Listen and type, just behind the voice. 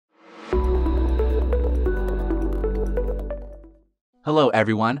Hello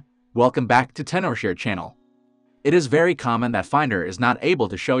everyone, welcome back to Tenorshare channel. It is very common that Finder is not able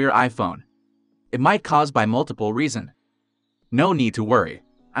to show your iPhone. It might cause by multiple reasons. No need to worry,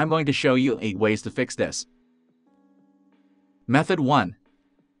 I'm going to show you 8 ways to fix this. Method 1.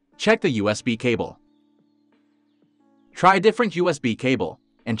 Check the USB cable. Try a different USB cable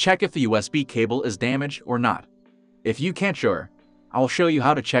and check if the USB cable is damaged or not. If you can't sure, I'll show you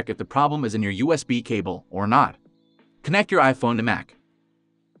how to check if the problem is in your USB cable or not. Connect your iPhone to Mac.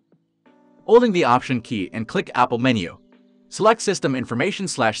 Holding the Option key and click Apple menu. Select System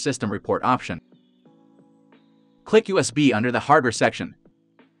Information/System Report option. Click USB under the Hardware section.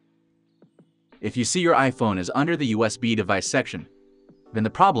 If you see your iPhone is under the USB device section, then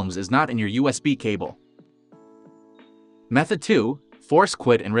the problem is not in your USB cable. Method 2. Force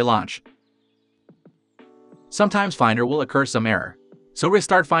quit and relaunch. Sometimes Finder will occur some error, so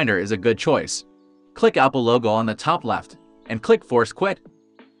restart Finder is a good choice. Click Apple logo on the top left and click Force Quit.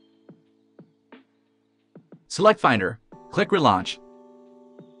 Select Finder, click Relaunch.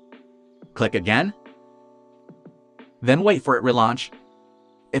 Click again. Then wait for it relaunch.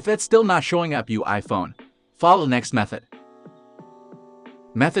 If it's still not showing up your iPhone, follow the next method.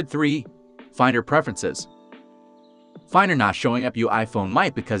 Method 3. Finder Preferences. Finder not showing up your iPhone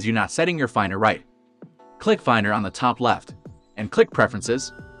might because you're not setting your Finder right. Click Finder on the top left and click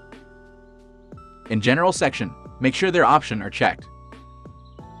Preferences. In General section, make sure their options are checked.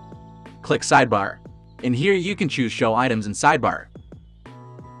 Click Sidebar. In here you can choose Show Items in Sidebar.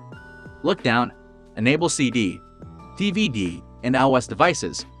 Look down, enable CD, DVD, and iOS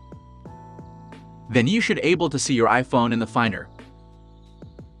devices. Then you should able to see your iPhone in the Finder.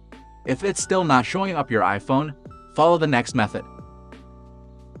 If it's still not showing up your iPhone, follow the next method.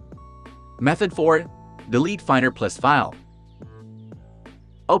 Method 4. Delete Finder plist file.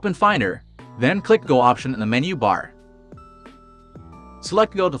 Open Finder, then click Go option in the menu bar.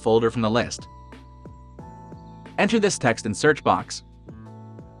 Select Go to folder from the list. Enter this text in search box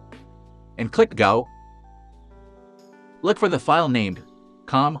and click Go. Look for the file named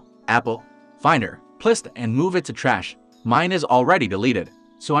Apple Finder plist and move it to trash. Mine is already deleted,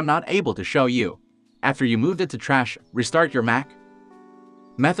 so I'm not able to show you. After you moved it to trash, restart your Mac.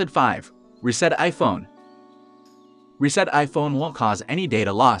 Method 5. Reset iPhone. Reset iPhone won't cause any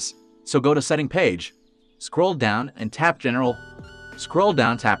data loss, so go to Setting page, scroll down and tap General, scroll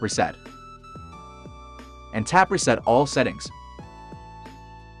down, tap Reset, and tap Reset all settings.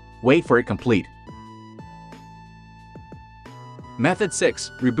 Wait for it complete. Method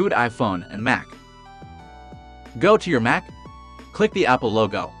 6. Reboot iPhone and Mac. Go to your Mac, click the Apple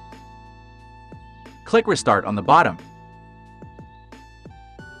logo. Click Restart on the bottom.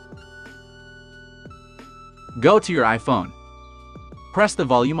 Go to your iPhone. Press the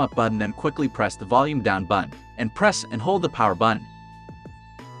volume up button, then quickly press the volume down button, and press and hold the power button.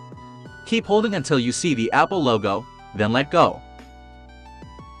 Keep holding until you see the Apple logo, then let go.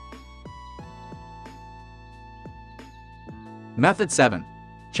 Method 7.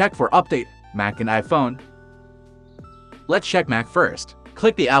 Check for update, Mac and iPhone. Let's check Mac first.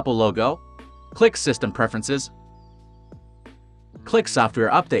 Click the Apple logo, click System Preferences, click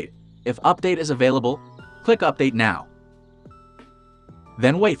Software Update. If update is available, click Update now.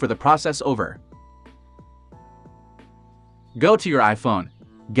 Then wait for the process over. Go to your iPhone,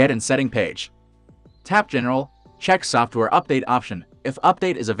 get in Setting page. Tap General, check Software Update option. If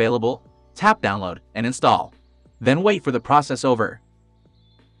update is available, tap Download and install. Then wait for the process over.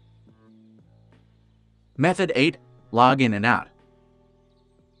 Method 8. Log in and out.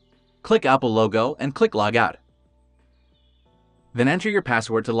 Click Apple logo and click Log out. Then enter your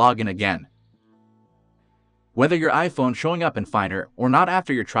password to log in again. Whether your iPhone showing up in Finder or not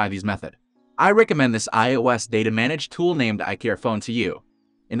after you try these method, I recommend this iOS data manage tool named iCare Phone to you.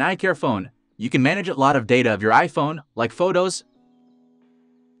 In iCare Phone, you can manage a lot of data of your iPhone like photos,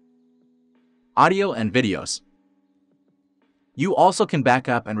 audio, and videos. You also can back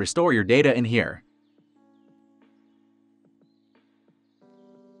up and restore your data in here.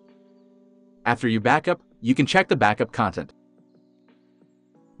 After you backup, you can check the backup content.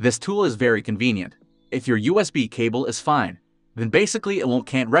 This tool is very convenient. If your USB cable is fine, then basically it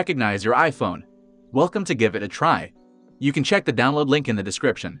can't recognize your iPhone. Welcome to give it a try. You can check the download link in the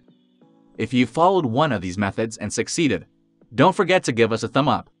description. If you followed one of these methods and succeeded, don't forget to give us a thumb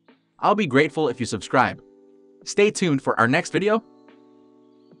up. I'll be grateful if you subscribe. Stay tuned for our next video.